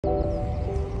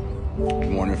Good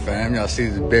morning, fam. Y'all see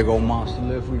this big old monster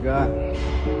lift we got?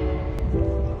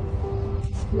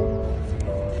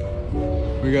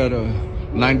 We got a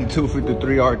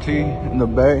 9253 RT in the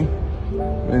bay,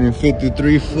 meaning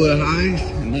 53 foot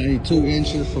high, 92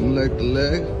 inches from leg to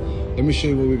leg. Let me show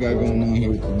you what we got going on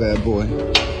here with the bad boy.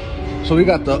 So we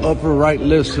got the upper right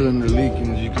lift cylinder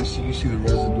leaking. As you can see, the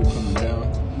residue coming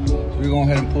down. So we're going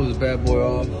ahead and pull this bad boy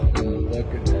off in the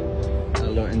bucket. Got a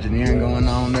little engineering going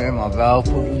on there. My valve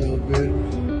pulled a little bit.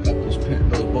 Got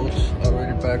those bolts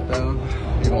already back down.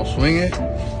 You're gonna swing it.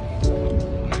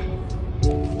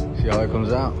 See how it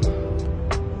comes out.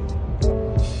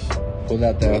 Pull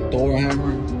out that Thor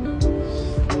hammer.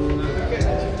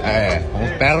 Hey,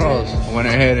 los perros went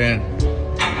ahead and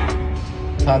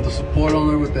tied the support on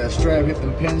there with that strap, hit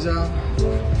them pins out.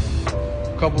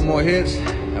 A couple more hits,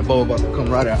 that boat about to come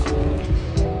right out.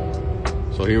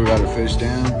 So here we got it fished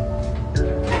down.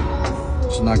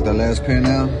 Just knock that last pin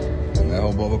out, and that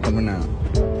whole bubble coming out.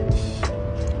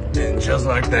 And just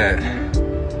like that,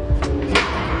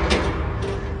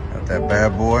 got that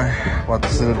bad boy. About to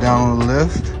sit it down on the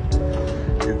lift.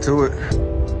 Get to it.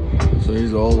 So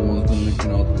these are all the ones been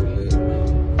leaking out the lid.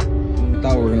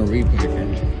 Thought we were gonna repack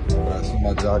it. So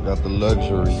my job got the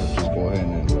luxury of just go ahead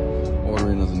and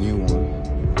ordering us a new one.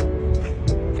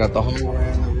 Got the whole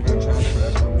ram that we're gonna transfer.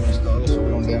 That's what we installed, so we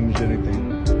don't damage anything.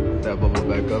 Put that bubble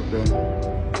back up there.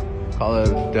 Call it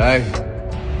a day.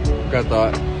 Got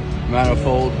the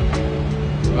manifold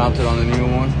mounted on the new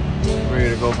one. Ready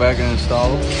to go back and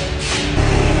install it.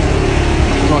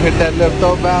 We're gonna hit that lift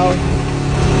up valve.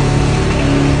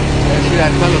 And see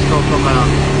that telescope come out.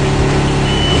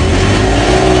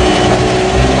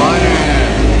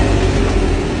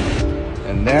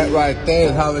 And that right there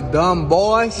is how it's done,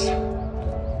 boys.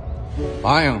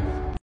 Bam.